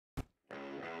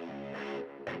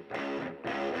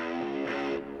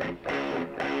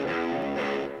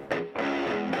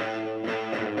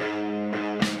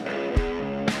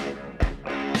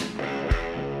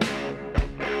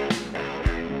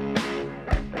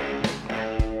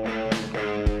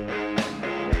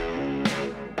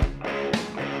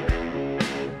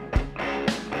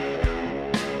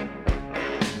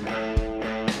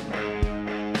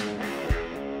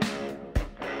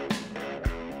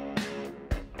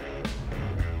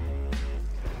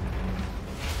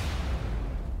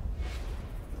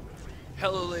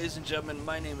Hello ladies and gentlemen,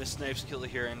 my name is SnipesKiller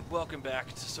here and welcome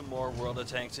back to some more World of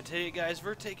Tanks. And today guys,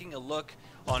 we're taking a look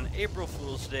on April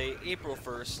Fool's Day, April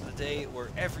 1st, the day where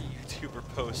every YouTuber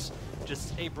posts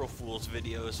just April Fool's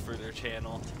videos for their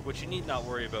channel, which you need not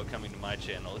worry about coming to my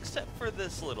channel, except for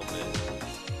this little bit.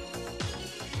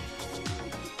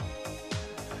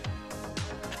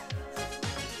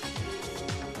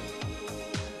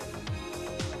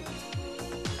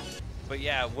 But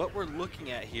yeah, what we're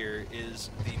looking at here is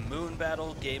the Moon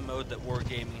Battle game mode that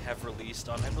Wargaming have released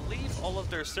on, I believe, all of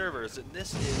their servers. And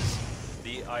this is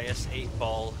the IS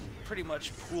 8-ball, pretty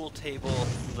much pool table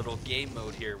little game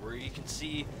mode here, where you can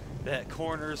see that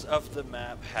corners of the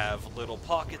map have little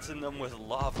pockets in them with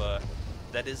lava.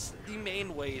 That is the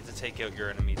main way to take out your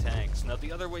enemy tanks. Now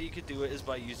the other way you could do it is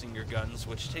by using your guns,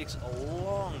 which takes a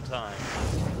long time.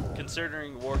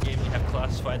 Considering Wargaming have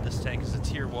classified this tank as a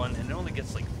tier 1 and it only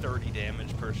gets like 30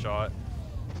 damage per shot,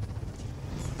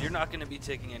 you're not going to be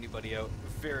taking anybody out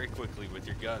very quickly with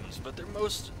your guns, but their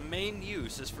most main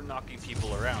use is for knocking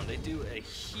people around. They do a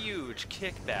huge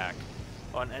kickback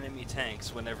on enemy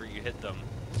tanks whenever you hit them,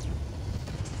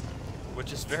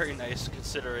 which is very nice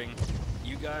considering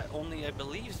you got only, I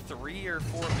believe, 3 or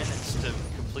 4 minutes to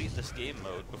complete this game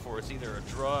mode before it's either a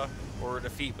draw or a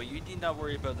defeat, but you need not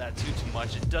worry about that too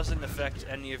much. It doesn't affect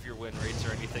any of your win rates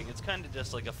or anything. It's kind of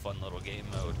just like a fun little game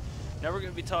mode. Now we're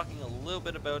going to be talking a little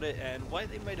bit about it and why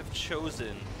they might have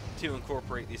chosen to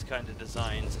incorporate these kind of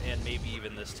designs and maybe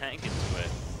even this tank into it.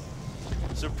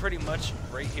 So pretty much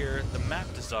right here, the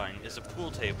map design is a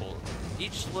pool table.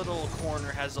 Each little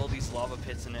corner has all these lava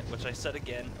pits in it, which I said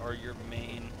again are your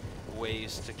main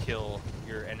ways to kill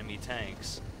your enemy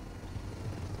tanks.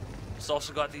 It's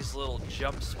also got these little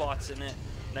jump spots in it,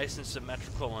 nice and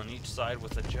symmetrical on each side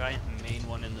with a giant main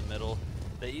one in the middle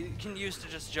that you can use to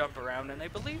just jump around, and I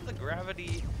believe the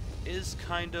gravity is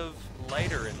kind of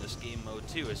lighter in this game mode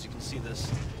too, as you can see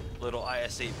this little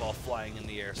IS 8-ball flying in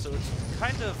the air. So it's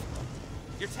kind of,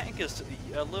 your tank is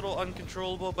a little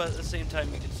uncontrollable, but at the same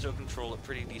time you can still control it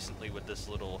pretty decently with this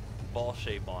little ball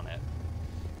shape on it.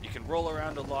 You can roll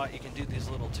around a lot, you can do these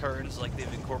little turns like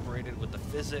they've incorporated with the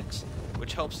physics,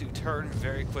 which helps you turn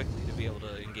very quickly to be able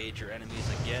to engage your enemies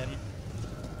again.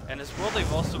 And as well,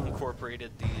 they've also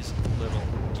incorporated these little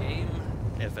game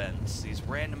events, these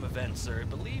random events. There are, I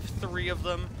believe, 3 of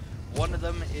them. One of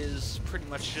them is pretty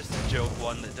much just a joke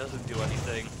one that doesn't do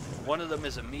anything. One of them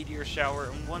is a meteor shower,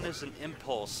 and one is an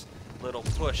impulse little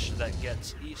push that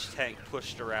gets each tank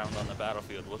pushed around on the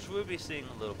battlefield, which we'll be seeing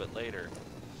a little bit later.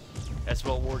 As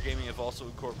well, Wargaming have also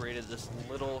incorporated this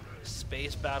little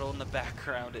space battle in the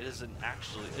background. It isn't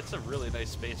actually, it's a really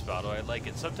nice space battle. I like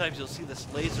it. Sometimes you'll see this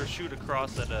laser shoot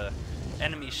across at a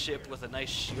enemy ship with a nice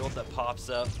shield that pops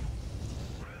up.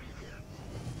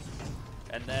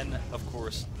 And then, of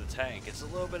course, the tank. It's a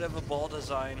little bit of a ball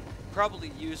design,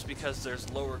 probably used because there's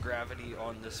lower gravity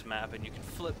on this map and you can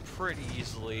flip pretty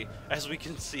easily, as we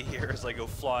can see here as I go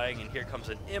flying, and here comes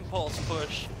an impulse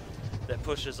push that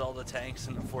pushes all the tanks,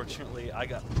 and unfortunately I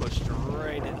got pushed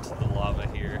right into the lava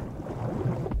here,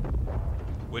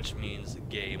 which means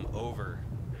game over.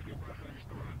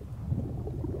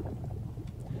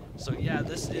 So yeah,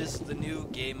 this is the new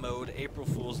game mode, April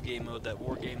Fool's game mode that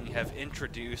Wargaming have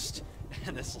introduced,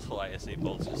 and this little IS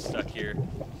 8-ball is just stuck here.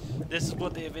 This is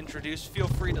what they have introduced. Feel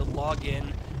free to log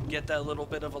in, get that little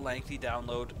bit of a lengthy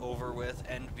download over with,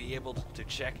 and be able to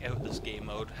check out this game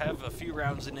mode. Have a few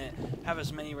rounds in it, have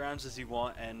as many rounds as you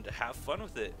want, and have fun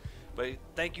with it. But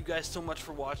thank you guys so much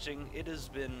for watching. It has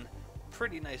been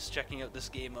pretty nice checking out this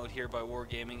game mode here by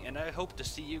Wargaming, and I hope to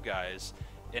see you guys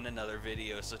in another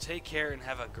video. So take care and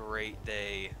have a great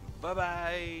day. Bye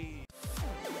bye.